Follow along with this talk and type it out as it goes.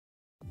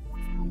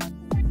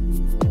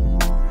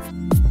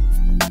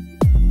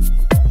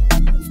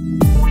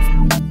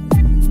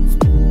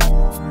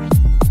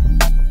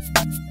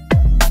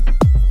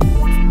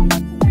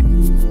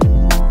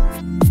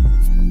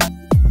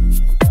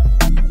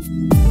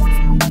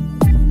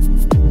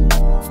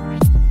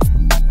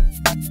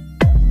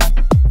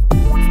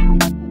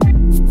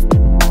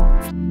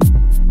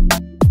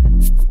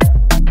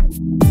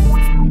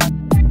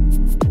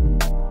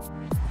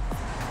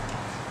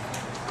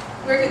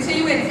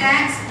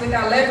with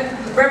our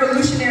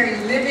Revolutionary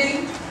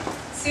Living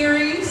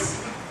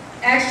series,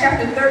 Acts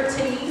chapter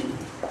 13.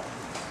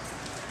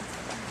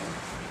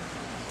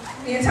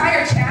 The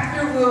entire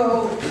chapter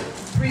will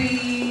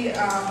be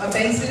a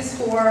basis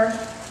for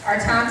our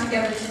time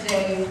together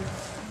today,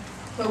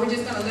 but we're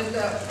just going to lift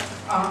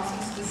up some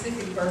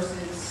specific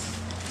verses.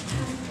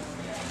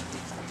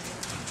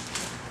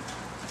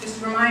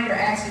 Just a reminder,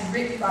 Acts is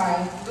written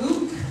by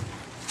Luke,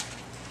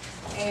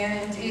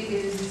 and it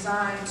is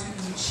designed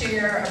to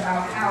share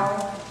about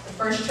how the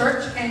first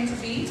church came to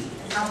be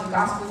and how the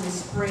gospel was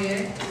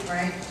spread,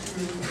 right,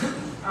 through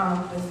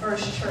the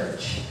first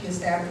church, the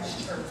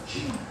established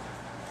church.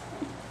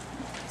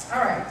 All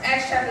right,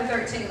 Acts chapter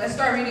 13. Let's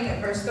start reading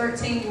at verse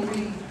 13. We'll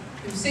read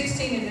through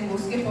 16, and then we'll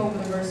skip over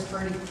to verse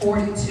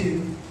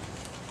 42.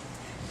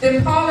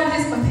 Then Paul and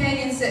his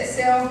companions set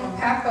sail from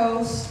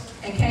Paphos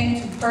and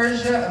came to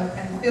Persia of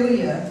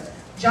Pamphylia.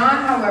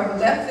 John, however,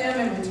 left them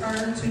and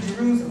returned to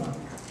Jerusalem.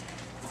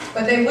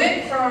 But they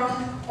went on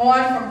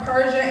from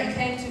Persia and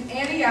came to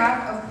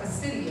Antioch of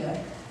Pisidia.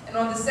 And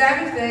on the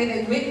Sabbath day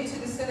they went into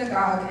the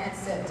synagogue and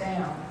sat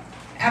down.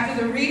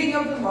 After the reading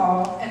of the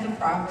law and the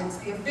prophets,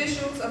 the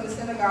officials of the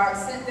synagogue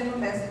sent them a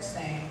message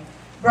saying,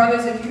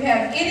 "Brothers, if you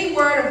have any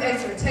word of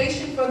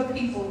exhortation for the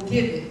people,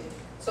 give it."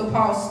 So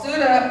Paul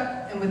stood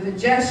up and with a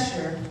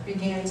gesture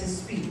began to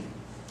speak.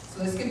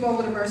 So let's skip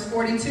over to verse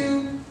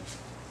 42.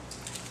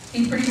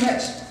 He pretty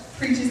much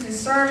preaches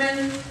this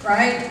sermon,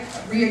 right?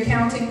 A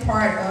recounting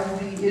part of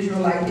the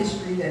Israelite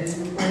history that is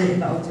recorded in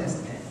the Old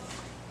Testament.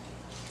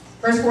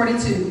 Verse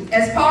 42.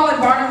 As Paul and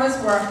Barnabas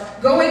were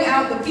going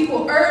out, the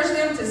people urged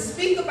them to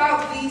speak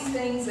about these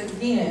things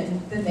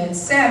again the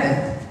next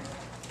Sabbath.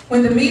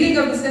 When the meeting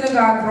of the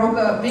synagogue broke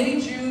up,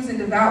 many Jews and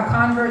devout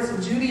converts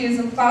of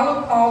Judaism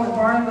followed Paul and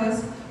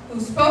Barnabas, who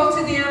spoke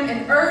to them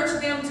and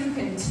urged them to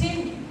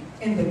continue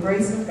in the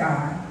grace of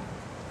God.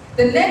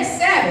 The next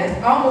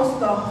Sabbath, almost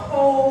the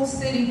whole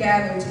city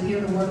gathered to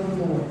hear the word of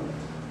the Lord.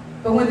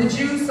 But when the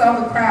Jews saw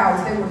the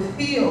crowds, they were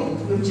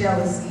filled with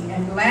jealousy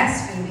and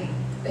blaspheming.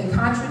 They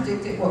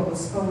contradicted what was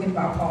spoken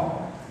by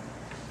Paul.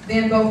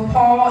 Then both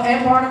Paul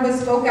and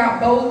Barnabas spoke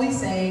out boldly,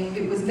 saying,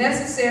 "It was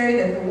necessary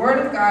that the word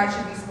of God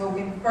should be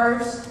spoken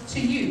first to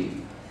you.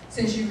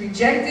 Since you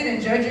rejected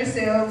and judge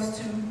yourselves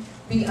to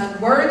be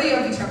unworthy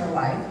of eternal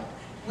life,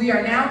 we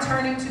are now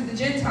turning to the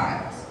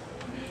Gentiles.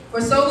 For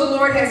so the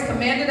Lord has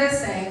commanded us,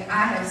 saying,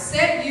 I have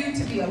set you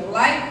to be a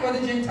light for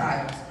the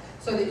Gentiles,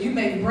 so that you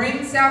may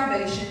bring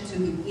salvation to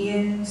the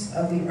ends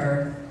of the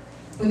earth."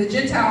 When the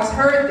Gentiles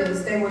heard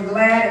this, they were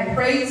glad and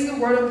praised the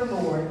word of the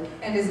Lord,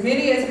 and as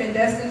many as been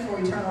destined for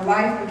eternal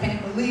life became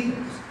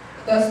believers.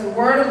 Thus the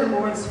word of the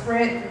Lord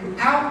spread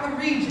throughout the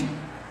region.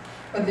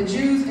 But the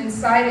Jews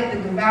incited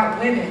the devout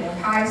women of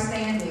high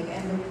standing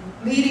and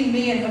the leading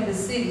men of the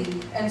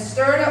city, and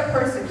stirred up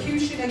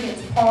persecution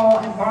against Paul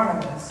and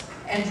Barnabas,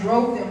 and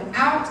drove them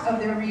out of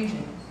their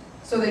region.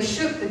 So they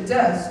shook the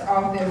dust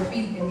off their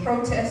feet in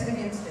protest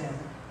against them,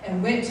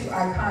 and went to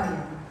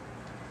Iconium.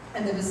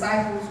 And the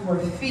disciples were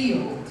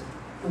filled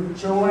with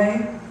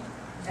joy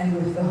and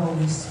with the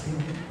Holy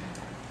Spirit.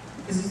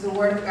 This is the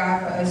word of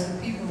God for us, the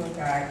people of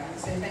God.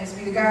 Say thanks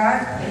be to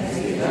God. Thanks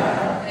be to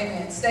God.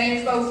 Amen.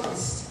 Staying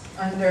focused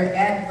under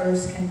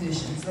adverse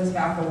conditions. Let's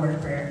bow for a word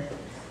of prayer.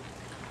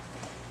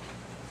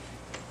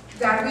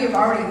 God, we have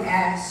already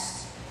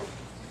asked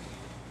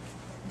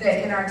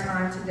that in our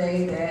time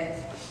today,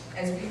 that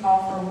as we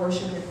offer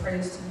worship and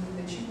praise to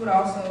you, that you would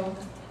also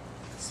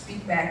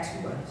speak back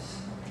to us.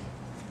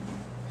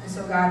 And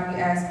so, God,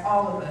 we ask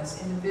all of us,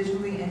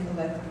 individually and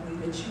collectively,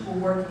 that you will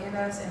work in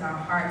us, in our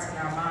hearts, in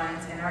our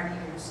minds, and our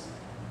ears,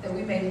 that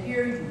we may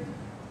hear you,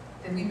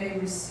 that we may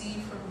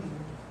receive from you,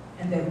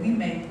 and that we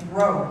may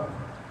grow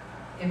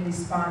in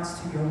response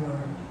to your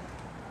word.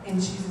 In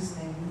Jesus'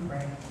 name we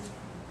pray.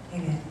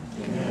 Amen.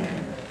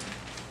 Amen.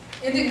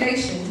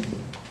 Indignation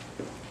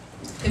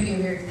can be a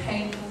very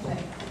painful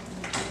thing.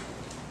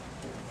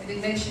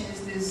 Indignation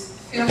is this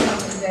feeling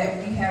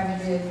that we have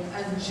been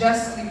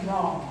unjustly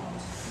wronged,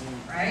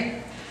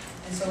 right?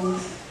 And so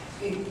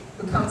it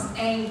becomes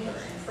anger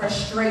and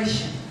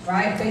frustration,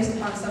 right? Based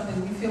upon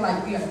something we feel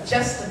like we are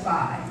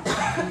justified,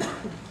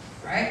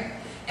 right?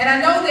 And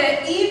I know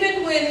that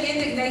even when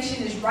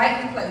indignation is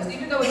rightly placed,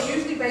 even though it's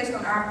usually based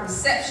on our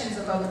perceptions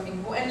of other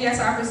people, and yes,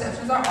 our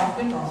perceptions are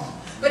often wrong,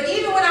 but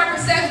even when our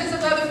perceptions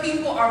of other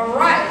people are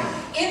right,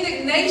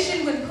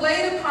 indignation, when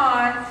played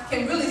upon,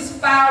 can really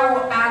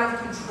spiral out of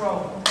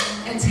control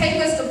and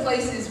take us to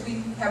places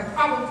we have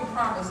probably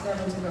promised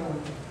never to go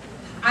with.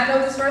 I know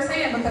this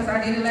firsthand because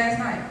I did it last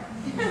night.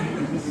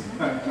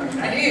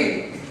 I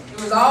did.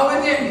 It was all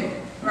within me,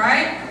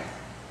 right?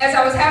 As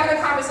I was having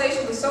a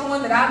conversation with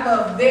someone that I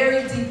love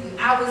very deeply,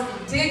 I was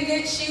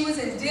indignant, she was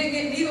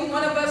indignant, neither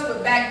one of us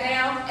would back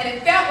down, and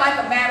it felt like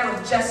a matter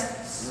of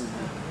justice.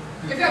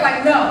 It felt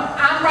like, no,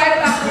 I'm right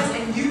about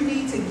this and you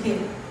need to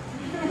get it.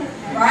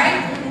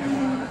 Right?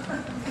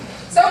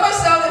 So much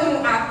so that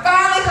when I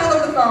finally hung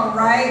up the phone,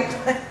 right,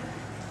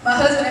 my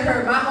husband had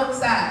heard my whole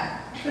side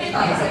of the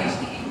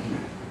conversation.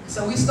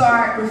 So we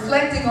started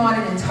reflecting on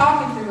it and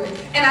talking through it.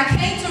 And I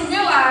came to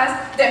realize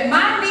that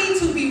my need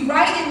to be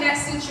right in that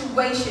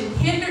situation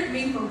hindered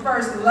me from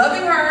first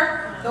loving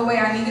her the way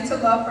I needed to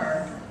love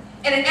her.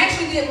 And it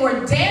actually did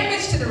more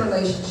damage to the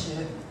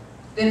relationship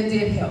than it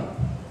did help.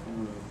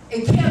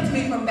 It kept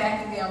me from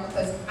backing down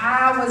because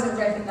I wasn't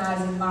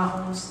recognizing my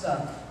own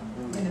stuff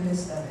in the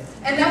midst of it.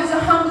 And that was a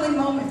humbling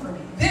moment for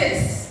me.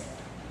 This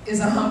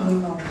is a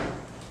humbling moment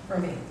for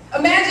me.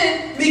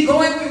 Imagine me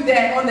going through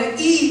that on the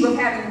eve of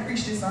having to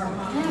preach this sermon.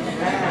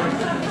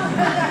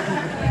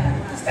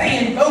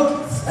 Staying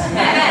focused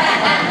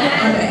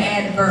under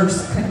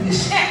adverse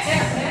conditions.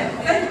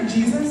 Thank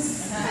you,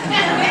 Jesus.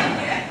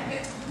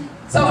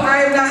 So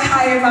I am not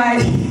high and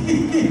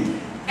mighty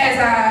as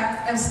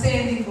I am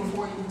standing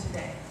before you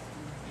today.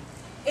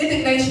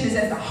 Indignation is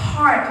at the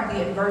heart of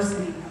the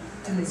adversity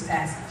in this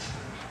passage.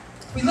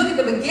 If we look at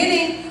the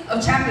beginning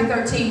of chapter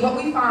 13, what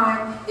we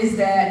find is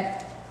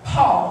that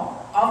Paul,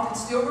 often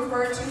still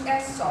referred to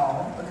as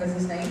Saul, because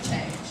his name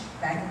changed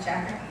back in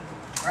chapter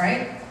 8,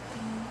 right?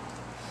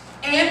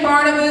 And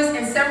Barnabas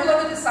and several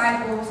other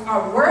disciples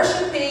are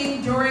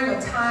worshiping during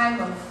a time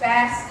of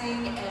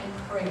fasting and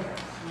prayer,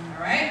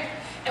 all right?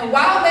 And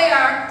while they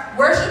are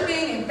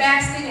worshiping and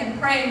fasting and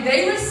praying,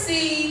 they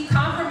receive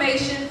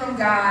confirmation from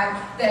God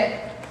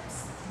that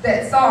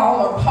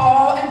Saul, or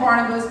Paul and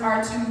Barnabas,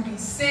 are to be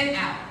sent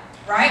out,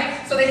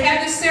 right? So they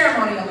have this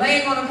ceremony, a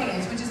laying on of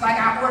hands, which is like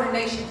our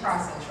ordination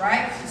process,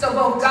 right? So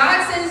both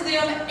God sends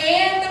them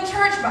and the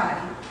church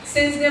body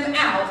sends them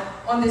out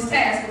on this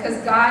task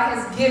because God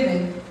has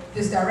given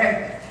this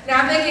directive.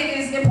 Now I think it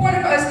is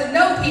important for us to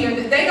note here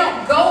that they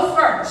don't go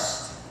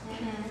first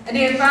and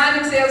then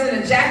find themselves in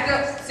a jacked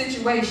up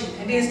situation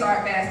and then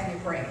start fasting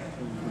and praying.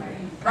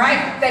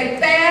 Right? They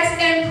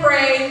fast and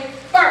pray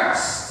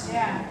first.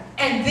 Yeah.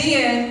 And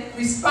then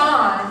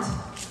respond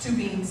to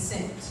being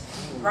sent.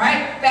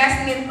 Right?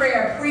 Fasting and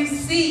prayer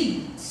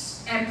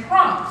precedes and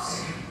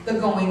prompts the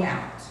going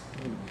out.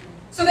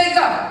 So they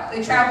go.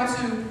 They travel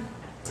to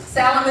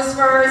Salamis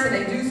first, and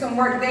they do some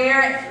work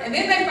there, and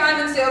then they find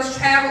themselves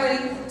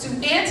traveling to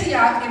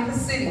Antioch in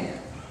Pisidia.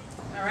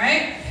 All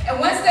right? And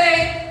once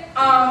they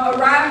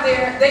arrive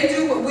there, they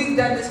do what we've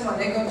done this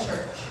morning. They go to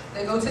church.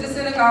 They go to the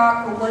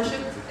synagogue for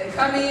worship. They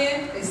come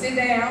in, they sit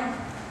down,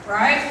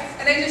 right?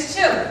 And they just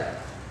chill.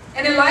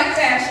 And in like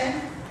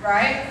fashion,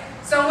 right,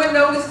 someone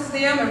notices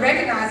them and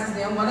recognizes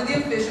them, one of the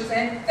officials,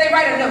 and they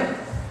write a note.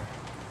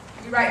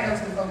 We write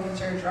notes before we in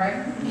church,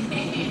 right?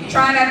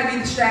 Try not to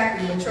be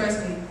distracted, but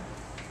trust me,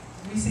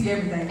 we see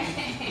everything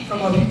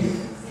from up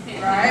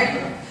here,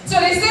 right? So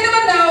they send him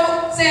a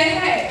note saying,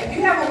 hey, if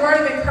you have a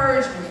word of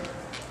encouragement,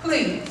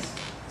 please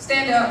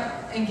stand up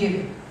and give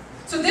it.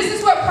 So this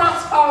is what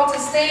prompts Paul to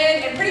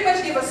stand and pretty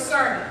much give a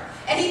sermon.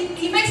 And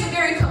he makes a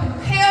very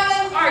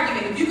compelling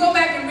argument. If you go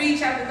back and read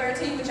chapter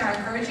 13, which I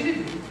encourage you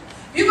to do,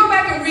 if you go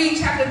back and read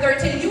chapter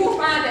 13, you will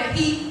find that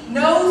he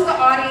knows the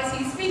audience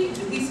he's speaking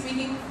to. He's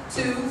speaking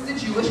to the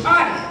Jewish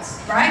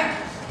audience, right?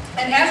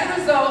 And as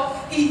a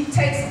result, he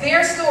takes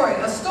their story,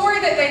 a story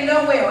that they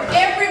know well.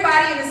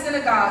 Everybody in the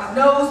synagogue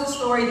knows the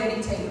story that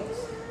he tells.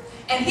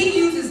 And he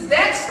uses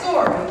that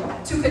story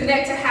to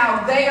connect to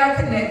how they are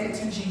connected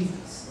to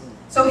Jesus.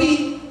 So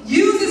he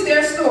uses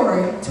their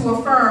story to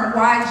affirm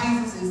why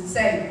Jesus is the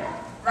Savior,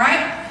 right?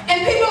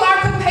 And people are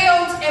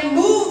compelled and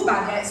moved by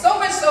that, so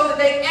much so that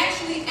they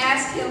actually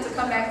ask him to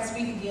come back and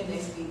speak again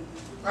next week,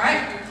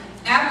 right?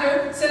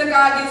 After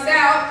synagogue gets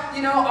out,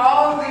 you know,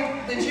 all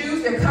the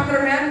Jews, they're coming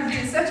around. You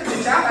did such a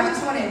good job. I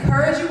just want to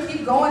encourage you,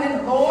 keep going in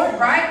the Lord,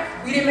 right?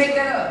 We didn't make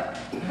that up.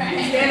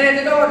 Standing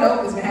at the door,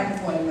 no, it's been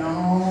happening for you.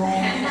 No.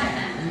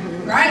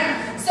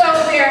 Right? So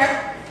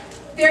they're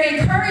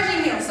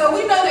encouraging him. So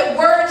we know that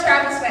word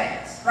travels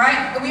fast,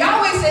 right? But we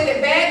always say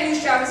that bad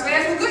news travels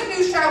fast. Well, good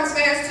news travels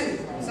fast too.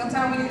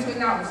 Sometimes we need to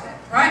acknowledge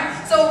that,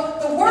 right? So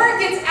the word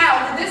gets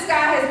out that this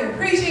guy has been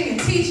preaching and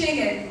teaching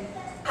and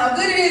how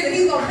good it is that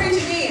he's going to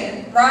preach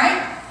again,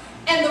 right?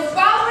 And the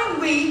following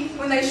week,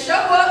 when they show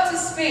up to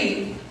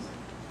speak,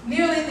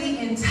 nearly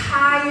the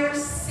entire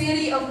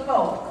city of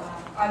folk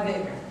are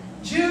there.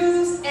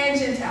 Jews and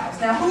Gentiles.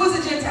 Now, who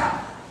is a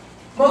Gentile?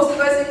 Most of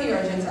us in here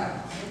are Gentiles.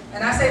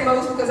 And I say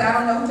most because I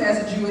don't know who has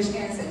a Jewish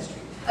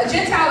ancestry. A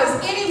Gentile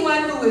is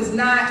anyone who is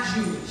not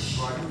Jewish.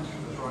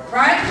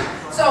 Right?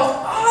 So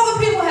all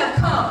the people have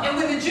come. And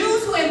when the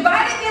Jews who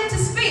invited them to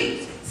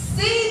speak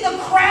see the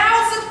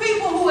crowds of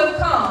people who have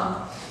come,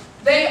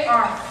 they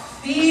are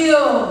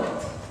filled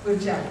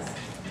with jealousy.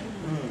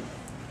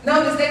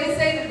 Notice they didn't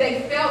say that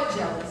they felt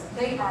jealous.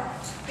 They are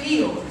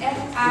filled.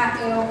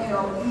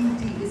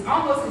 F-I-L-L-E-D. It's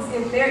almost as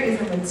if there is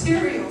a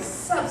material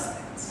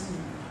substance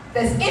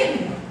that's in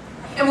them.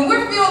 And when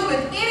we're filled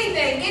with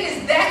anything, it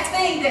is that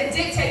thing that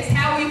dictates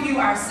how we view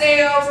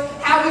ourselves,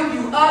 how we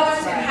view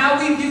others, and how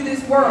we view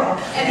this world.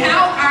 And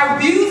how our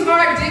views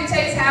are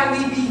dictates how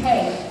we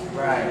behave.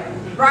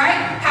 Right?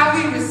 How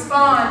we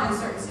respond in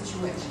certain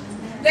situations.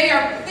 They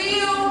are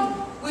filled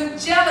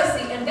with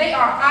jealousy, and they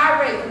are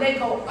irate, and they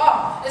go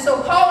off. And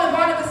so Paul and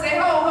Barnabas say,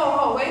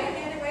 ho, wait a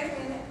minute.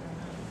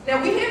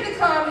 Now we had to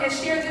come and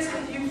share this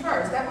with you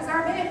first. That was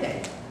our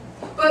mandate.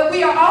 But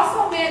we are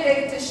also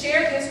mandated to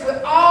share this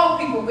with all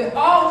people, with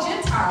all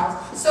Gentiles.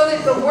 Gentiles, so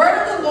that the word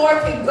of the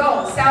Lord can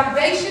go.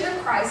 Salvation of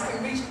Christ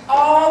can reach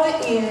all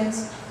the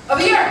ends of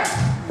the earth.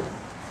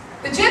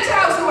 The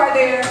Gentiles who are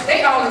there,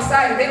 they all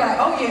excited. They like,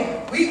 oh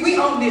yeah, we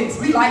own this.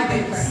 We like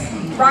this.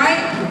 Right?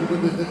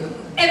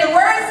 And the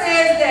word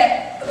says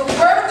that the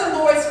word of the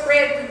Lord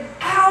spread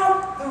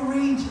throughout the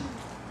region.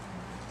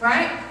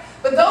 Right?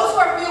 But those who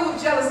are filled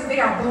with jealousy, they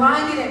are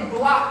blinded and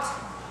blocked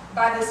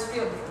by this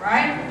feeling,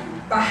 right?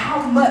 By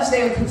how much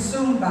they are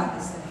consumed by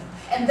this thing.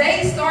 And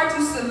they start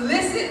to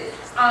solicit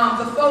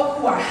the folk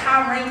who are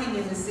high-ranking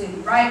in the city,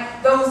 right?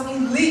 Those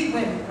elite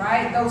women,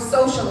 right? Those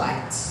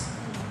socialites.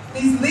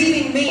 These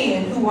leading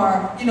men who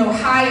are,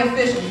 high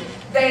officials.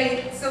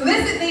 They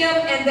solicit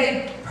them and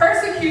they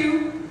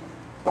persecute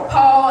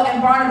Paul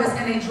and Barnabas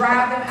and they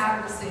drive them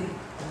out of the city.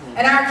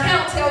 And our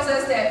account tells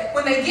us that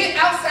when they get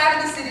outside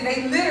of the city,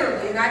 they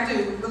literally, and I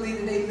do believe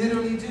that they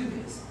literally do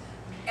this,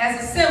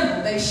 as a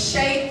symbol, they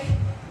shake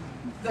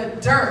the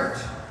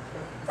dirt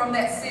from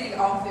that city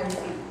off their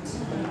feet.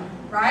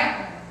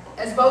 Right?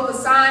 As both a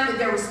sign that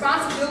their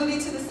responsibility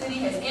to the city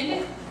has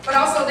ended, but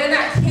also they're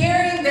not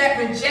carrying that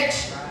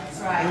rejection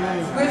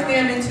with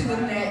them into the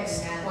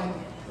next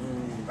appointment.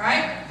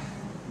 Right?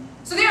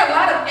 So there are a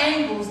lot of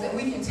angles that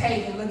we can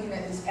take in looking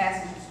at this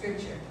passage of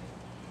Scripture.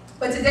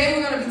 But today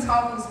we're going to be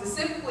talking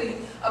specifically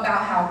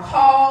about how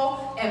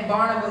Paul and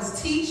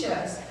Barnabas teach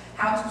us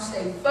how to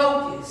stay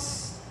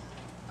focused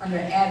under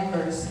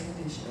adverse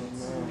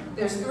conditions.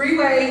 There's 3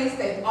 ways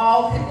that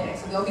all connect,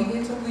 so they'll be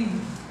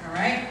interweaved, all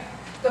right?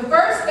 The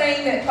first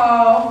thing that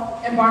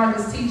Paul and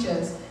Barnabas teach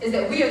us is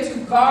that we are to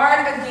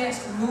guard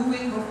against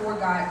moving before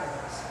God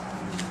does.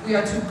 We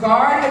are to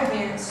guard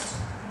against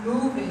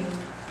moving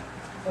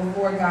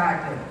before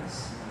God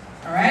does,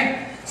 all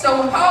right?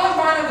 So when Paul and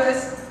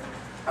Barnabas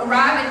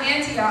arrive in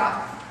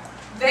Antioch,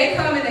 they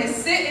come and they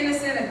sit in the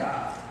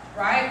synagogue,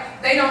 right?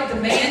 They don't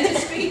demand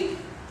to speak,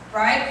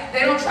 right?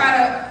 They don't try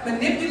to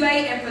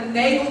manipulate and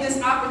finagle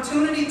this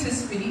opportunity to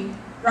speak,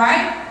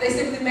 right? They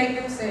simply make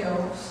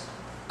themselves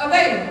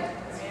available,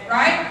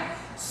 right?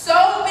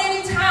 So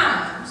many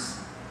times,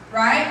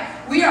 right,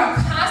 we are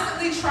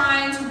constantly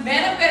trying to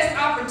manifest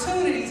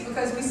opportunities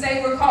because we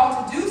say we're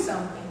called to do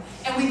something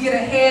and we get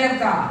ahead of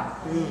God,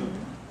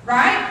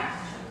 right?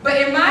 But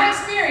in my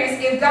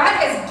experience, if God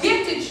has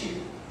gifted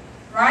you,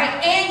 right,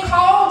 and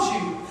called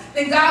you,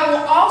 then God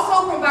will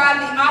also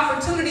provide the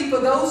opportunity for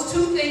those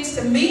 2 things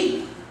to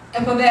meet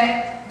and for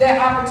that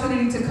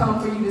opportunity to come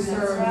for you to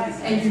serve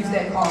and use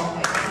that calling.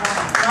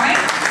 Right?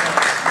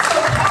 So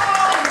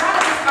Paul and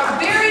Barnabas are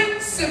very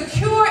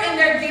secure in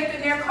their gift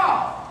and their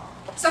call.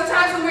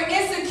 Sometimes when we're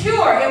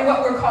insecure in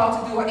what we're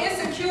called to do or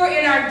insecure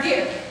in our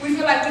gift, we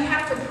feel like we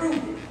have to prove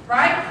it.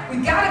 Right? We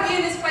got to be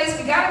in this place.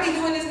 We got to be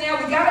doing this now.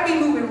 We got to be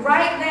moving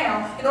right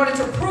now in order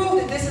to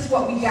prove that this is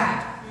what we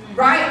got.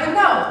 Right? But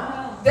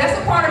no, that's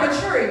a part of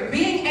maturity.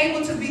 Being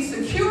able to be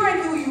secure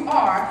in who you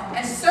are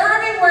and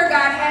serving where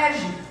God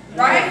has you.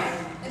 Right?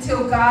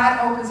 Until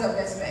God opens up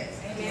that space.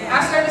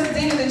 I served as the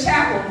dean of the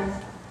chapel,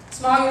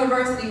 small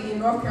university in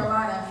North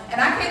Carolina, and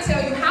I can't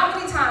tell you how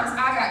many times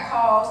I got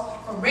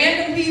calls from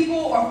random people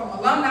or from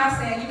alumni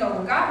saying,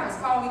 well, God has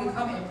called me to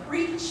come and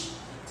preach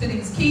to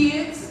these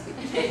kids.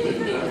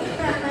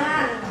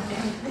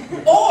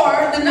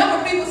 Or the number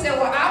of people said,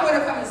 well, I would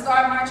have come and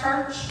started my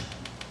church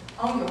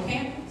on your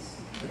campus.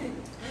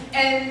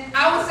 And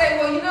I would say,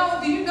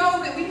 well, do you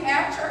know that we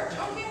have church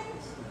on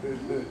campus?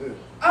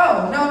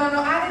 Oh, no,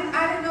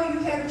 I didn't know you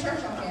had a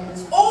church on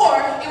campus. Or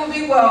it would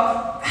be,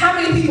 well, how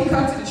many people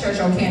come to the church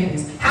on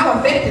campus? How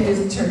effective is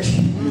the church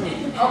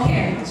on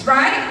campus,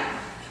 right?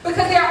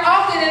 Because there are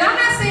often, and I'm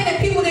not saying that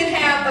people didn't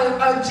have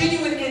a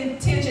genuine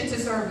intention to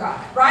serve God,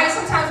 right?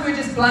 Sometimes we're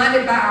just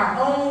blinded by our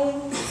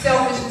own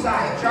selfish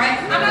desires, right?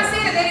 I'm not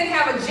saying that they didn't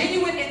have a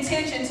genuine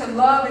intention to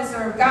love and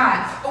serve God.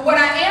 But what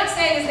I am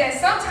saying is that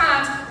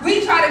sometimes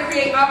we try to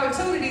create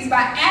opportunities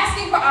by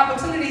asking for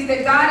opportunities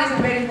that God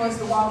isn't ready for us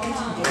to walk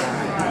into.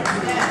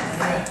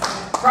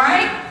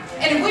 Right?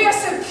 And if we are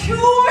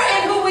secure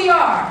in who we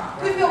are,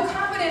 we feel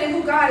confident in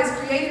who God has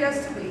created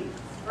us to be,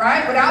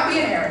 right? Without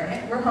being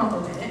arrogant, we're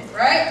humble in it,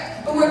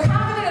 right? But we're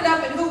confident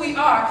enough in who we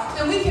are,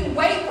 then we can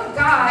wait for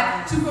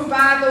God to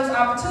provide those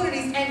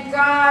opportunities, and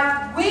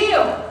God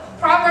will.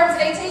 Proverbs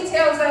 18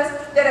 tells us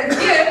that a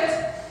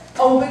gift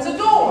opens a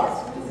door,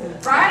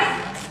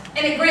 right?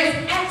 And it grants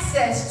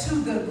access to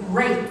the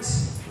great,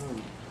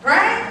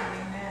 right?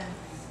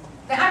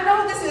 Now, I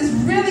know this is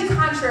really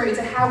contrary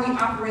to how we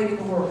operate in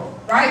the world,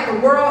 right? The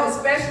world,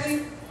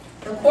 especially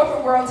the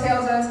corporate world,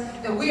 tells us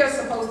that we are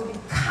supposed to be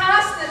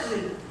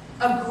constantly,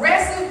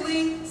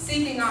 aggressively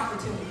seeking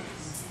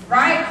opportunities,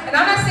 right? And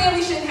I'm not saying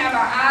we shouldn't have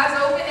our eyes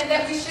open and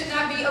that we should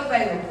not be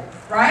available,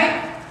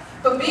 right?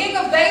 But being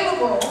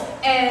available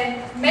and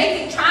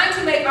trying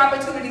to make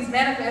opportunities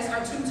manifest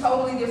are 2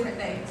 totally different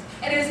things.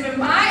 And it has been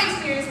my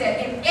experience that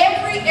in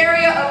every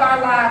area of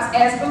our lives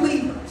as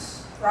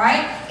believers,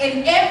 right?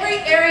 In every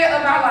area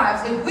of our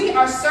lives, if we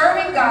are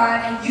serving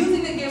God and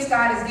using the gifts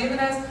God has given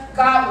us,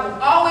 God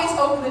will always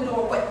open the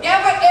door,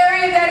 whatever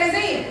area that is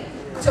in,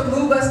 to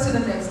move us to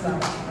the next level,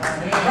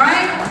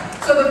 right?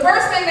 So the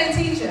first thing they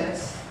teach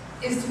us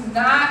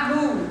not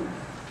move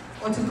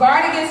or to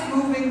guard against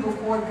moving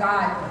before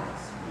God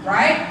does,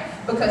 right?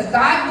 Because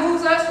God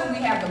moves us when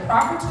we have the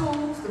proper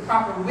tools, the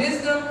proper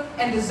wisdom,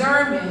 and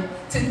discernment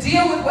to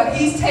deal with what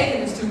He's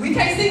taking us to. We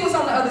can't see what's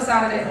on the other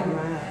side of that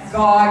door.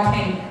 God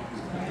can.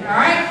 All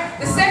right?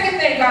 The second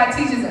thing God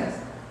teaches us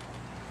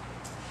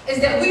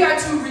is that we are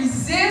to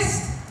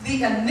resist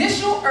the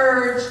initial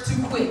urge to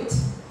quit.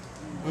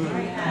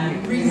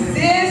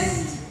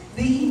 Resist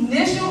the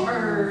initial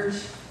urge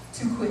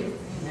to quit.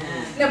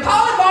 Now,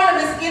 Paul and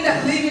Barnabas end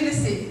up leaving the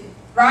city,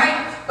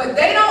 right? But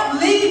they don't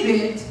leave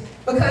it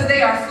because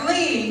they are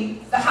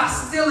fleeing the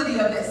hostility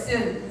of that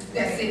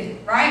city,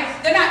 right?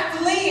 They're not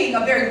fleeing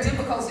a very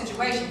difficult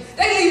situation.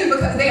 They leave it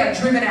because they are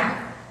driven out,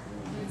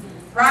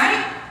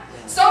 right?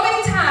 So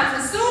many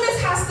times, as soon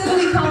as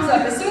hostility comes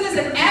up, as soon as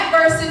an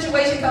adverse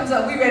situation comes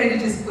up, we're ready to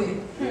just quit.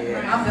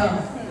 I'm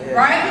done,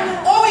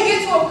 right? Or we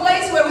get to a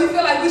place where we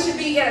feel like we should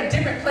be at a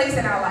different place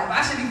in our life.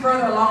 I should be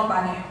further along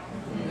by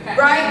now,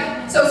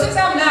 right? So since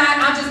I'm not,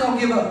 I'm just going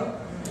to give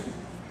up,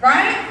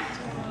 right?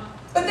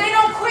 But they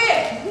don't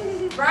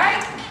quit,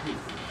 right?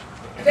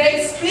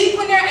 They speak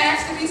when they're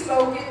asked to be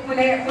spoken, when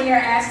they're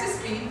asked to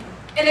speak,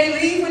 and they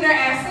leave when they're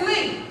asked to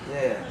leave.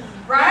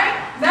 Right?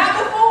 Not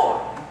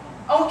before.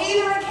 On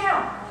either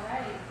account.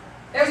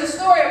 There's a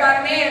story about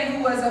a man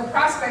who was a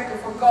prospector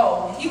for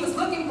gold. He was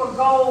looking for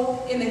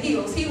gold in the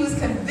hills. He was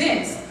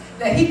convinced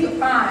that he could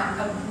find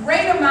a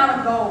great amount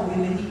of gold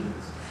in the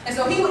hills. And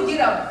so he would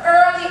get up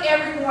early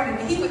every morning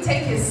and he would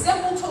take his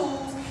simple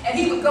tools and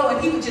he would go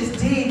and he would just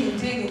dig and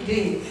dig and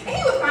dig. And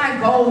he would find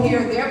gold here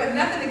and there, but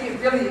nothing to get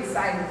really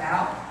excited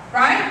about,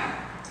 right?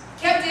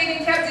 Kept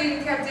digging, kept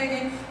digging, kept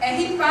digging.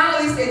 And he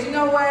finally said, you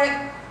know what?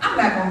 I'm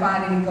not going to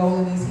find any gold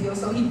in these hills.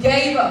 So he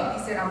gave up.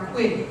 He said, I'm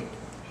quitting.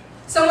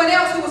 Someone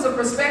else who was a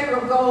prospector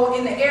of gold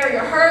in the area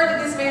heard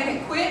that this man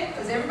had quit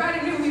because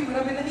everybody knew he went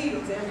up in the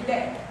hills every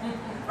day,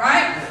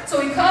 right? So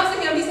he comes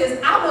to him. He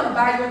says, I want to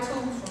buy your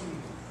tools from you.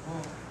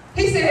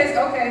 He says,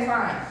 okay,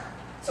 fine.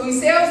 So he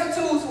sells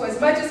the tools for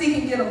as much as he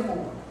can get them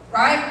for,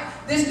 right?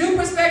 This new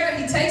prospector,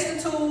 he takes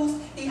the tools,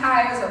 he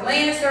hires a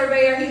land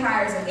surveyor, he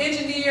hires an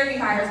engineer, he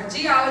hires a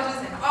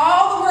geologist, and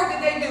all the work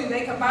that they do,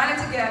 they combine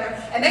it together,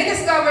 and they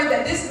discovered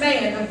that this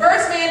man, the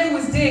first man who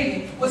was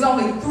digging, was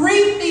only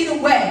 3 feet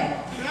away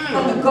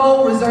from the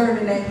gold reserve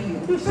in that hill.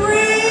 3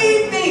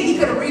 feet! He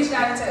could have reached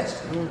out and touched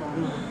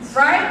it.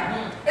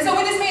 Right? And so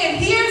when this man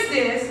hears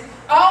this,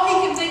 all he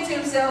can think to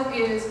himself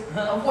is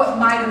of what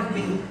might have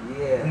been.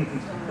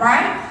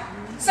 Right?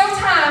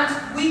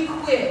 Sometimes we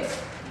quit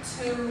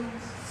too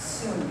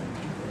soon.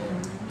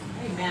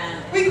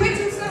 Amen. We quit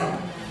too soon.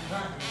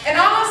 And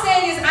all I'm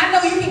saying is, I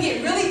know you can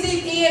get really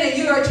deep in and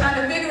you are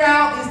trying to figure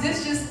out, is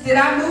this just, did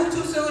I move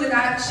too soon and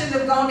I shouldn't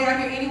have gone down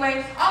here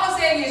anyway? All I'm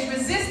saying is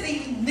resist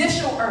the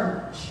initial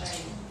urge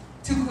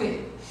to quit.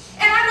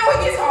 And I know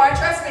it gets hard,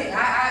 trust me.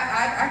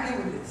 I deal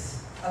with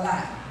this a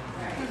lot.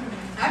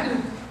 I do.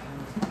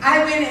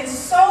 I've been in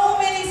so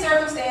many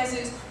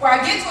circumstances where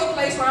I get to a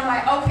place where I'm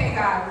like, okay,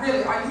 God,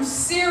 really, are you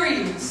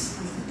serious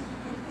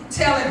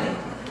telling me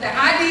that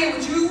I did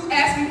what you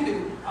asked me to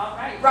do?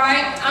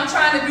 Right? I'm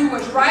trying to do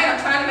what's right. I'm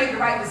trying to make the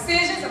right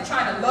decisions. I'm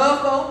trying to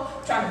love folk.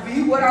 I'm trying to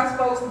be what I'm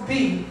supposed to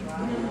be.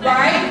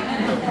 Right?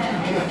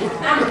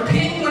 I'm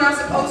repenting when I'm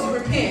supposed to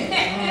repent.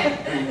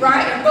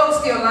 Right? And folks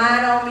still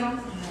lying on me.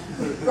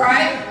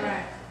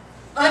 Right?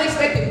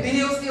 Unexpected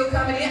bills still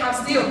coming in. I'm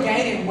still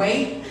gaining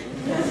weight.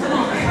 No,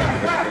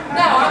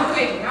 I'm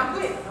quitting. I'm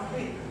quitting. I'm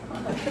quitting.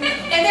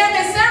 And there have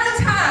been several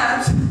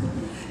times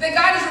that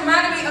God has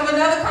reminded me of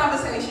another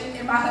conversation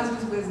in my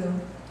husband's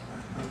wisdom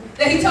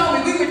that he told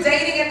me. We were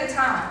dating at the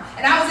time,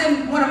 and I was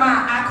in one of my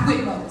I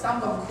quit modes. I'm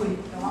going to quit.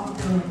 No, I'm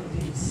done with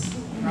this.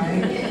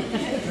 Right?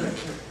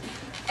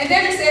 And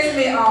then he says to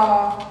me,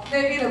 oh,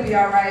 maybe it'll be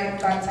all right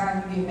by the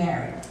time you get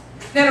married.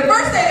 Now, the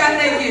first thing I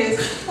think is,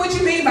 what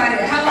you mean by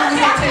that? How long is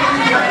it going to take you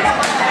to get married?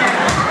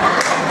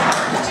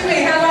 What you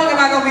mean? How long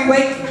am I going to be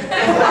waiting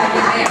before I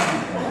get married?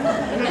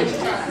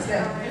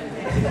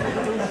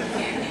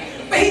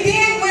 But he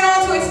then went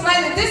on to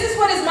explain that this is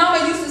what his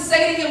mama used to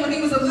say to him when he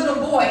was a little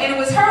boy, and it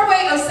was her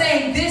way of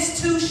saying,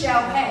 this too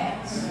shall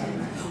pass.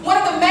 One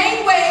of the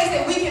main ways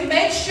that we can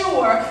make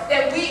sure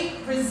that we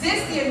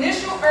resist the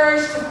initial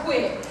urge to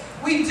quit,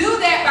 we do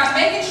that by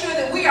making sure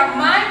that we are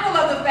mindful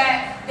of the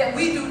fact that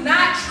we do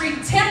not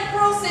treat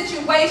temporal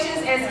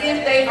situations as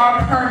if they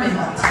are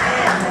permanent.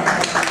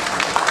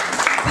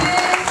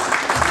 This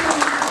too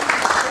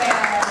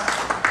shall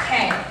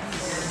pass.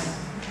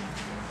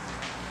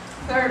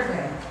 Third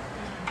way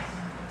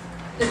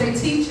that they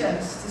teach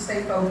us to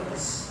stay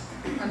focused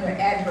under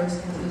adverse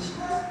conditions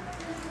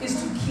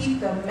is to keep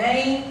the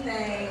main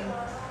thing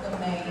the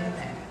main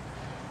thing.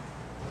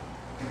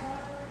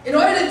 In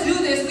order to do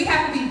this, we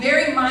have to be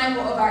very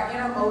mindful of our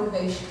inner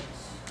motivations,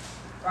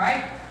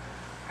 right?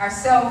 Our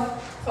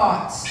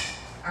self-thoughts,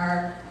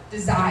 our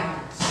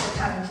desires that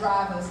kind of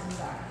drive us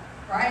inside,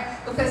 right?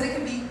 Because it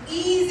can be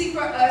easy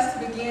for us to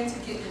begin to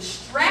get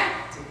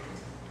distracted,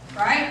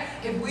 right?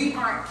 If we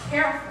aren't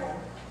careful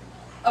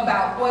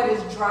about what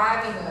is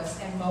driving us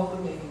and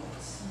motivating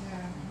us,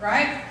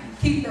 right?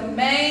 Keep the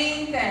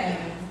main thing.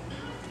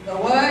 The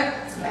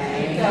what? The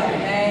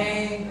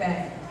main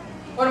thing.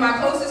 One of my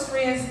closest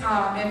friends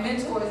and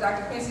mentors,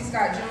 Dr. Quincy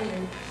Scott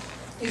Jr.,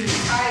 he's a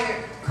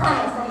retired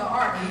colonel from the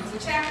Army. He was a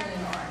chaplain in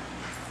the Army.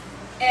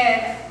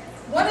 And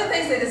one of the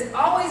things that has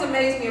always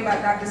amazed me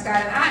about Dr.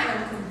 Scott, and I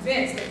am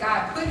convinced that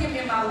God put him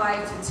in my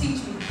life to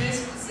teach me this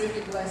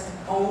specific lesson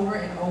over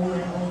and over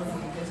and over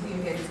again, because we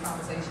have had this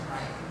conversation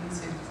like at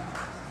least 50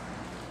 times.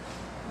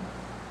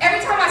 Every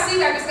time I see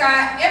Dr.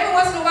 Scott, every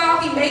once in a while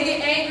he may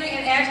get angry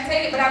and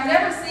agitated, but I've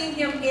never seen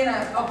him in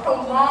a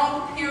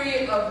prolonged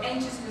period of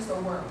anxiousness or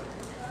worry.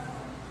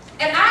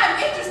 And I am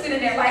interested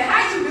in that, like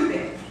how you do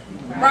that,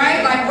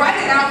 right? Like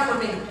write it out for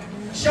me,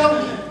 show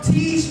me,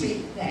 teach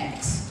me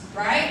that,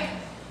 right?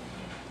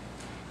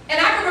 And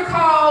I can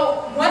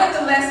recall one of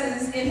the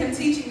lessons in him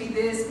teaching me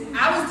this.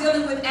 I was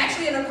dealing with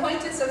actually an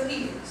acquaintance of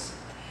his.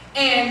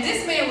 And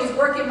this man was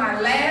working my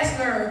last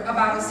nerve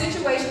about a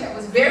situation that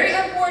was very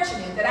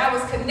unfortunate, that I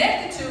was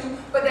connected to,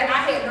 but that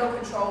I had no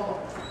control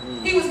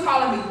over. He was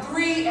calling me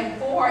 3 and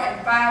 4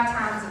 and 5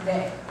 times a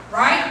day,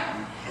 right?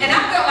 And I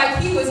felt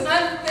like he was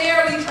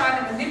unfairly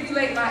trying to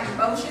manipulate my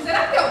emotions. And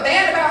I felt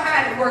bad about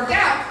how it worked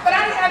out, but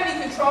I didn't have any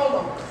control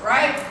over it,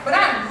 right? But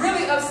I'm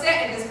really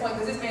upset at this point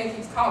because this man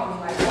keeps calling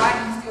me, like, why do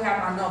you still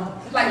have my number?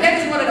 Like, that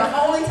is one of the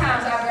only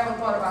times I've ever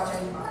thought about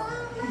changing my number.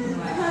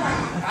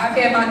 I've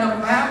had my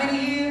number for how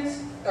many years?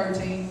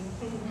 13.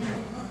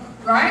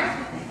 Right?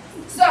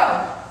 So,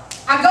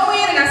 I go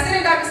in and I sit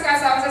in Dr.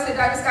 Scott's office. I said,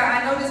 Dr. Scott,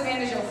 I know this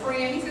man is your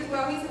friend. He says,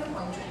 well, he's an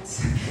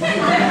acquaintance.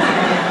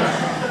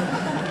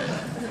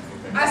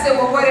 I said,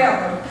 well,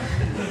 whatever.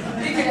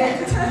 He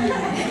connected to you.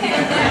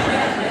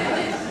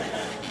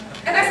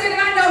 And I said,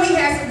 and I know he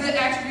has some good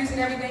attributes and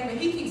everything, but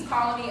he keeps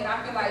calling me, and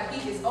I feel like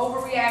he is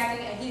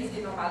overreacting, and he is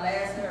getting on my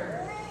last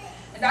nerve.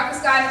 And Dr.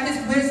 Scott, in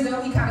his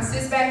wisdom, he kind of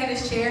sits back in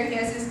his chair. He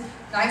has this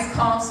nice,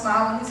 calm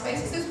smile on his face.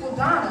 He says, well,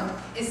 Donna,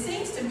 it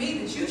seems to me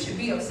that you should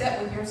be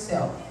upset with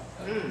yourself.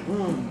 I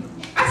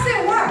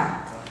said,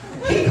 why?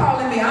 He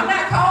calling me. I'm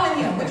not calling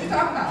him. What you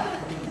talking about?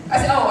 I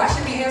said, oh, I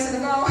should be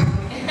answering the phone.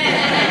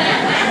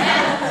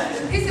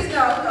 He says,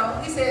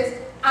 no. He says,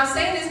 I'm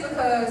saying this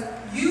because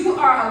you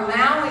are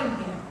allowing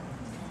him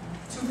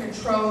to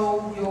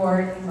control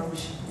your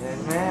emotions.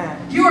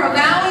 Amen. You are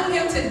allowing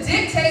him to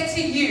dictate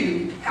to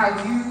you how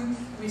you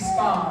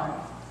respond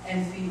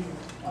and feel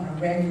on a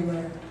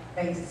regular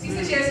basis. He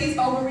says, yes, he's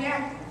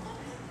overreacting.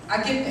 I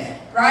get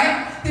that,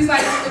 right? He's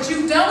like, but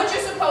you've done what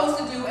you're supposed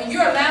to do, and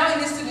you're allowing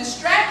this to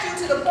distract you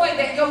to the point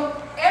that your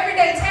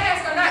everyday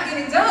tasks are not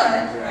getting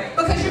done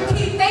because you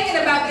keep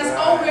thinking about this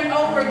over and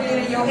over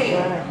again in your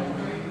head,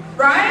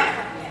 right?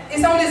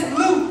 It's on this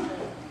loop,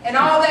 and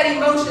all that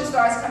emotion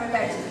starts coming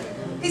back to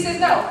you. He says,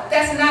 no,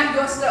 that's not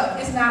your stuff.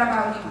 It's not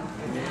about you.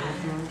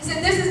 He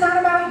said, this is not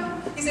about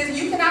you. He says,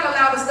 you cannot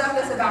allow the stuff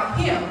that's about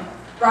him,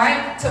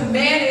 right, to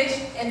manage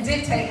and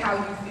dictate how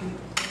you feel,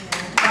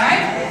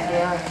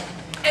 right?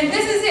 And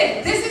this is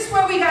it. This is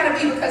where we got to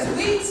be, because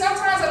we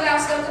sometimes allow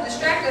stuff to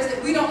distract us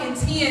that we don't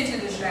intend to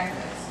distract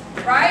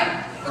us,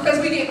 right? Because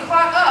we get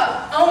caught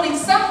up owning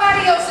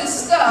somebody else's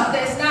stuff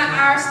that's not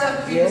our stuff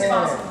to be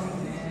responsible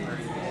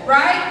for,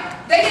 right?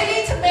 They didn't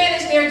need to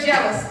manage their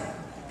jealousy.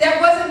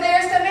 That wasn't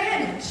theirs to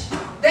manage.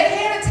 They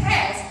had a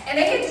task, and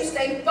they had to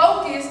stay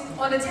focused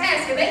on the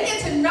task, and they had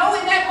to know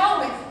in that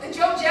moment that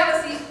your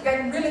jealousy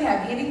doesn't really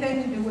have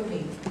anything to do with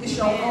me. It's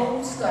your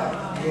own stuff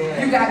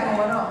you got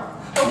going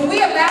on. But when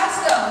we allow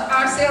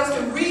ourselves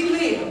to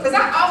relive, because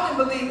I often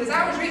believe, as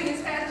I was reading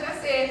this passage, I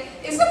said,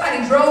 if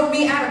somebody drove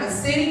me out of a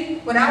city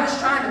when I was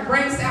trying to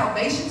bring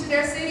salvation to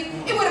their city,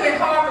 it would have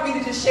been hard for me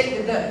to just shake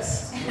the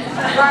dust,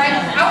 right?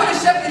 I would have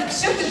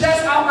shook the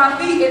dust off my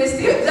feet, and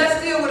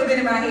dust still would have been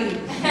in my head,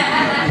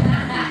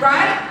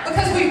 right?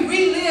 Because we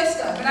relive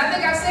stuff. And I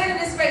think I've said in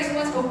this space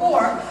once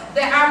before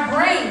that our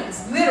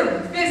brains,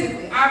 literally,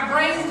 physically, our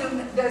brains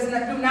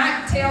do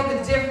not tell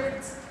the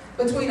difference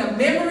between a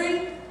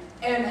memory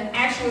and an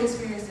actual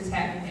experience that's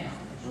happening now.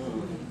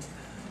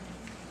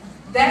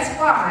 That's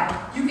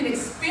why you can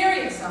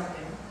experience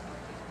something,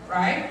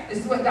 right? This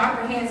is what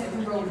Dr. Hansen,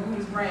 who wrote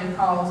Buddha's Brain,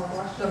 calls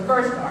the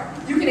first part.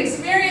 You can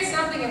experience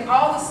something and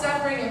all the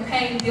suffering and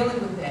pain dealing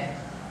with that.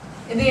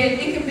 And then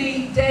it can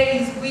be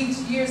days,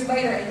 weeks, years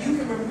later, and you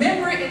can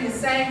remember it in the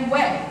same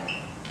way.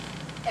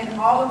 And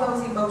all of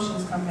those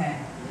emotions come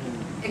back.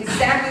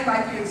 Exactly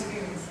like you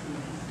experienced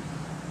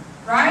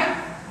it.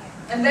 Right?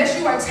 Unless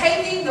you are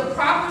taking the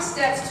proper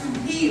steps to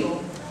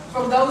heal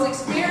from those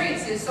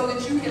experiences so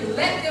that you can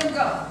let them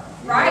go,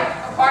 right?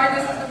 A part of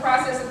this is the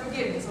process of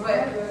forgiveness.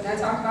 But we're not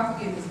talking about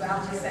forgiveness, but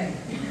I'm just saying,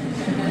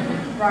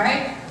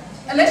 right?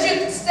 Unless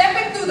you're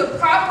stepping through the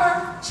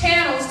proper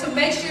channels to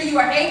make sure you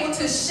are able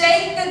to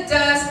shake the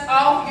dust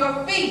off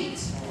your feet,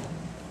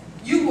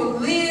 you will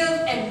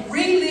live and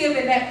relive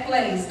in that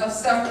place of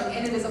suffering.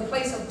 And it is a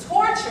place of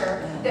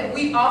torture that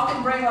we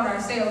often bring on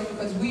ourselves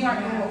because we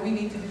aren't doing what we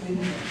need to do.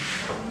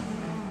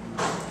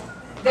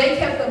 They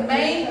kept the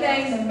main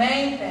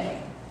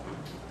thing,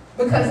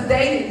 because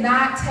they did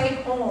not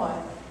take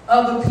on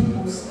other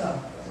people's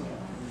stuff.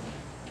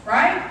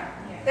 Right?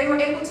 They were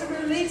able to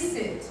release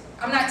it.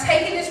 I'm not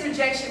taking this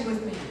rejection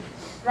with me,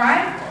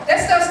 right?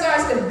 That stuff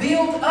starts to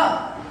build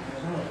up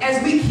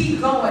as we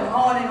keep going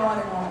on and on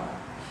and on.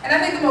 And I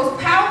think the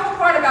most powerful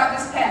part about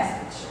this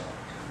passage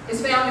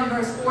is found in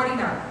verse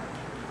 49.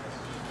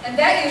 And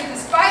that is,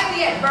 despite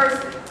the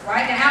adversity,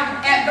 right?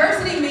 Now,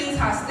 adversity means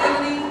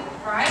hostility,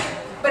 right?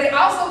 But it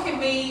also can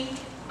mean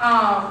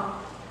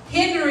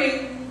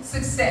hindering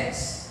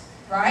success,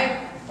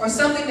 right? Or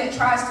something that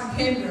tries to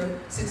hinder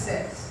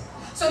success.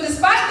 So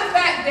despite the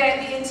fact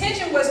that the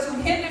intention was to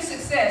hinder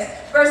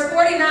success, verse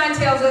 49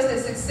 tells us that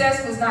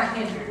success was not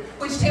hindered,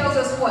 which tells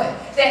us what?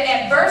 That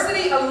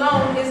adversity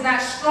alone is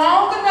not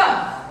strong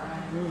enough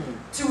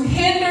to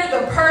hinder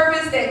the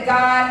purpose that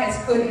God has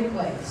put in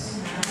place.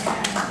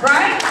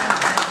 Right?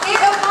 It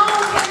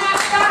alone cannot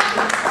stop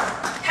it.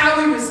 How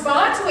we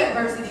respond to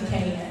adversity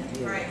can.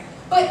 Right.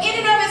 But in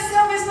and of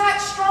itself, it's not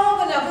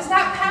strong enough. It's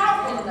not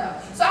powerful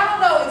enough. So I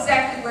don't know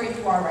exactly where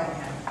you are right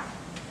now.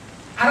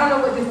 I don't know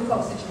what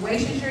difficult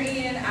situations you're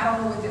in. I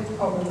don't know what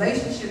difficult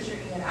relationships you're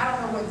in. I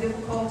don't know what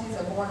difficulties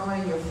are going on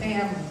in your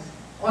family,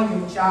 on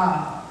your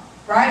job,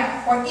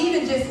 right? Or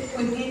even just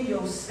within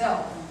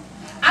yourself.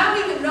 I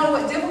don't even know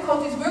what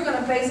difficulties we're going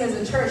to face as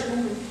a church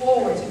moving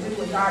forward to do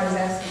what God is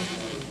asking us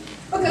to do.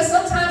 Because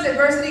sometimes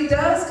adversity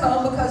does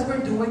come because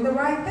we're doing the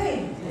right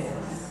thing.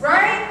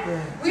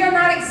 Right? We are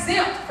not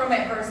exempt from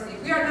adversity.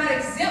 We are not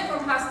exempt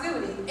from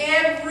hostility.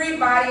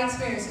 Everybody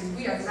experiences.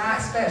 We are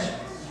not special.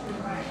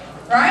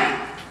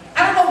 Right?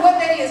 I don't know what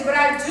that is, but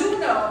I do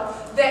know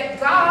that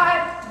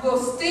God will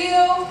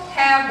still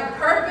have the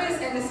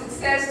purpose and the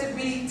success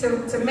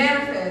to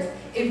manifest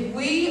if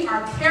we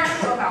are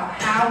careful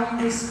about how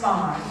we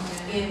respond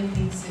in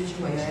these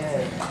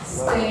situations.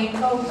 Staying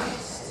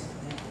focused.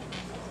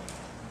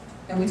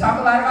 And we talk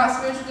a lot about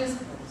spiritual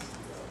disciplines.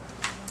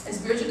 And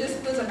spiritual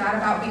disciplines are not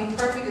about being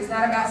perfect. It's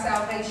not about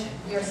salvation.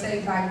 We are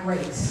saved by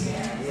grace.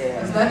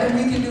 There's nothing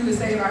we can do to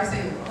save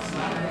ourselves.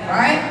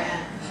 Right?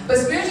 But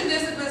spiritual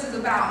disciplines is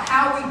about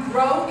how we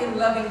grow in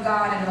loving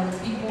God and other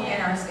people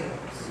and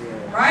ourselves.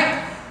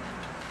 Right?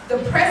 The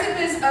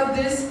precipice of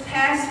this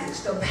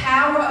passage, the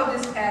power of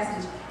this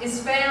passage,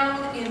 is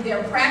found in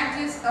their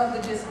practice of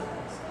the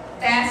disciplines.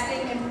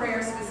 Fasting and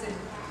prayer specifically.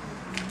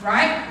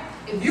 Right?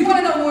 If you want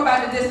to know more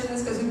about the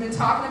disciplines, because we've been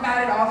talking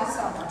about it all this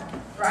summer,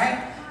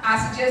 right? I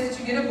suggest that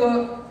you get a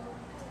book.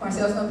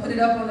 Marcel's going to put it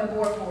up on the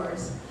board for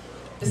us.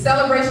 The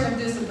Celebration of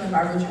Discipline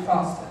by Richard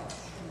Foster.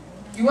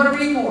 You want to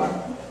read more?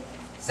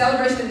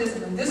 Celebration of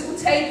Discipline. This will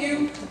take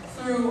you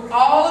through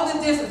all of the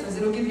disciplines.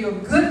 It will give you a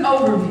good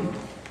overview.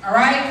 All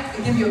right? It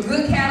will give you a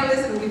good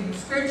catalyst. It will give you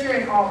scripture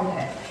and all of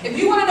that. If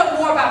you want to know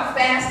more about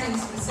fasting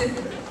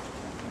specifically,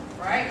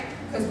 right?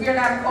 Because we are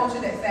not a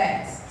culture that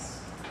fasts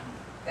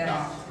that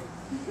often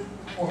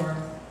or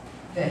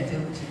that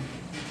diligently.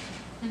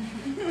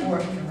 Or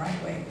in the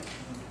right way,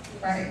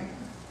 right?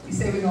 We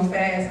say we're going to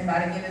fast, and by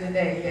the end of the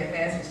day, that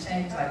fast has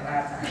changed like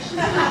 5 times.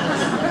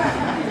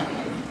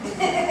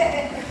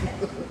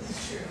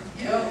 It's true.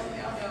 Yep,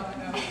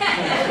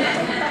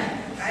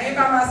 I ain't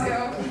by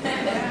myself.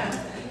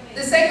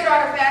 The Sacred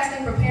Art of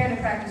Fasting, Preparing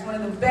and Practice, one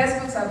of the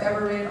best books I've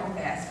ever read on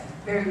fasting.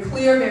 Very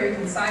clear, very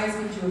concise,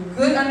 gives you a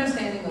good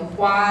understanding of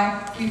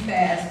why we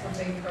fast for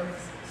faith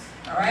purposes.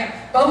 All right?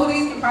 Both of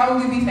these can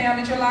probably be found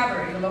at your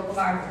library, your local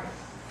library.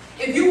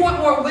 If you want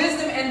more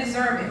wisdom and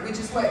discernment, which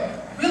is what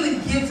really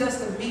gives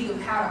us the meat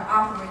of how to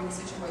operate in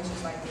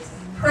situations like this,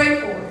 pray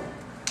for it,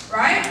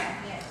 right?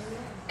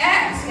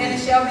 Ask, and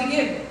it shall be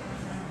given.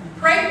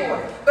 Pray for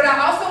it. But I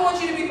also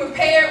want you to be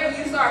prepared when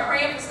you start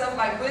praying for stuff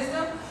like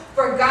wisdom,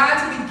 for God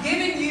to be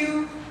giving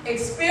you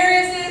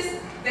experiences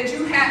that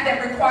you have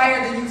that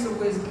require the use of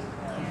wisdom.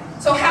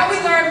 So how we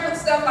learn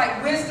stuff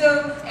like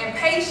wisdom and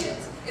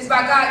patience is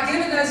by God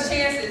giving us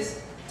chances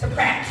to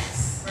practice.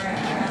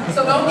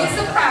 So don't get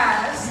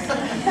surprised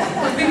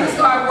when people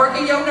start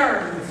working your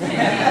nerves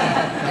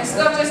and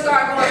stuff just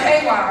start going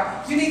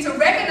haywire. You need to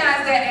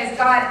recognize that as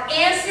God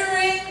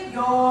answering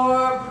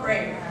your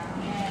prayer.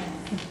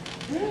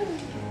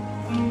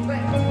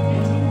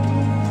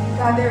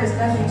 God, there is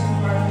nothing too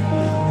hard for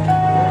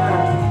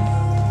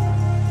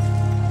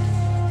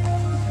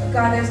you.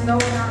 God, there's no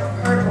amount of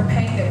hurt or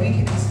pain that we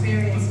can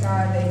experience,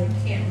 God, that you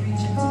can't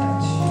reach and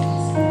touch.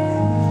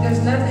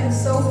 There's nothing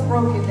so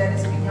broken that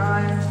is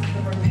beyond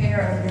repair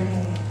of your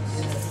hands.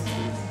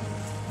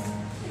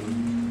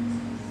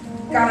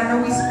 God, I know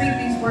we speak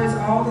these words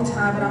all the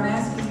time, but I'm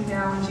asking you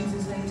now in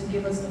Jesus' name to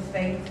give us the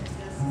faith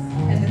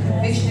and the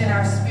conviction in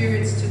our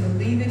spirits to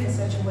believe it in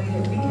such a way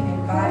that we can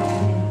embody it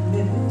and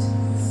live it.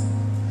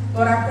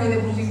 Lord, I pray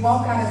that when we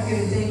walk out of here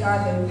today,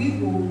 God, that we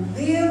will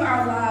live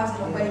our lives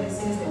in a way that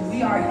says that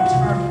we are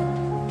eternal.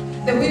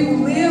 That we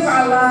will live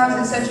our lives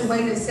in such a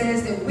way that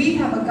says that we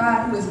have a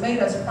God who has made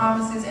us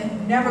promises and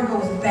who never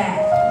goes back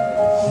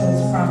on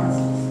those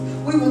promises.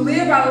 We will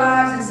live our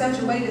lives in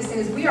such a way that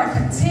says we are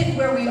content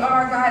where we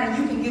are, God, and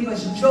you can give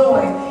us joy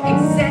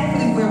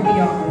exactly where we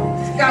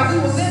are. God, we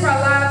will live our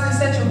lives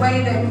in such a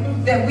way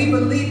that we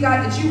believe,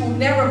 God, that you will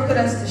never put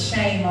us to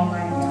shame,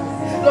 Almighty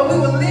God. Lord, we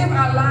will live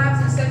our lives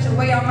in such a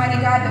way, Almighty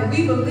God, that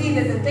we believe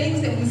that the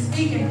things that we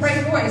speak and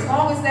pray for, as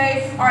long as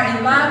they are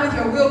in line with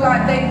your will,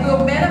 God, they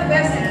will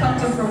manifest and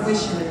come to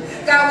fruition.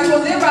 God, we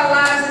will live our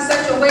lives in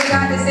such a way,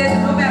 God, that says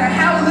that no matter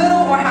how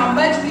little or how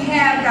much we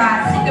have,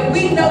 God, that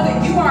we know that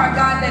you are a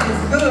God that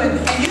is good,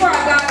 and you are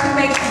a God who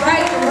makes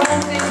right the wrong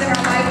things in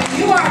our life, and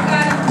you are a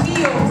God who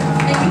heals,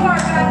 and you are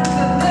a God who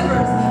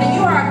delivers, and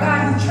you are a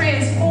God who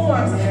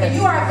transforms, and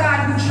you are a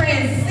God who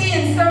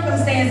transcends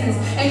circumstances,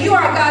 and you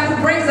are a God who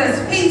brings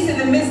us peace in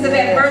the midst of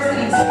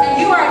adversity,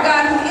 and you are a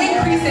God who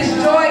increases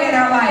joy in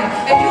our life,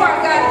 and you are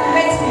a God who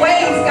makes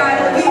ways, God,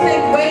 when we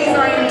think ways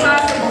are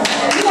impossible.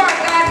 And you are a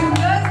God who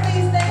does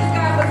these things,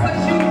 God, because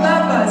you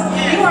love us.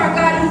 You are a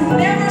God who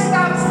never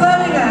stops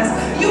loving us.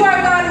 You are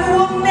a God who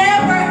will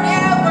never,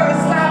 ever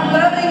stop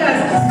loving us.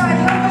 God,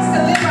 help us to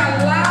live our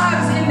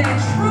lives in that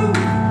truth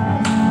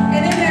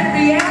and in that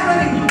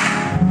reality,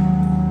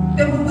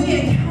 that when we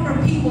encounter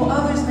people,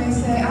 others may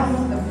say, I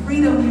want the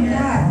freedom you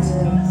got.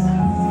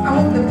 I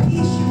want the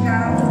peace you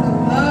got. I want the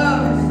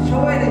love and the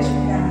joy that you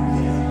got.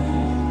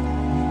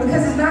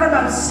 Because it's not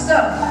about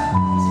stuff.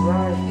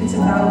 It's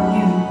about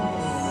you.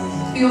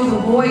 Fill the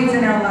voids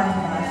in our life,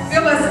 God.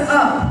 Fill us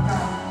up,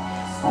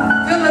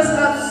 God. Fill us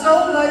up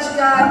so much,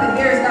 God, that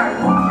there is not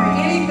room for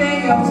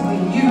anything else but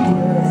you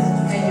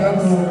and your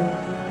glory.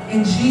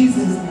 In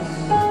Jesus'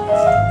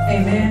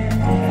 name,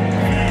 amen.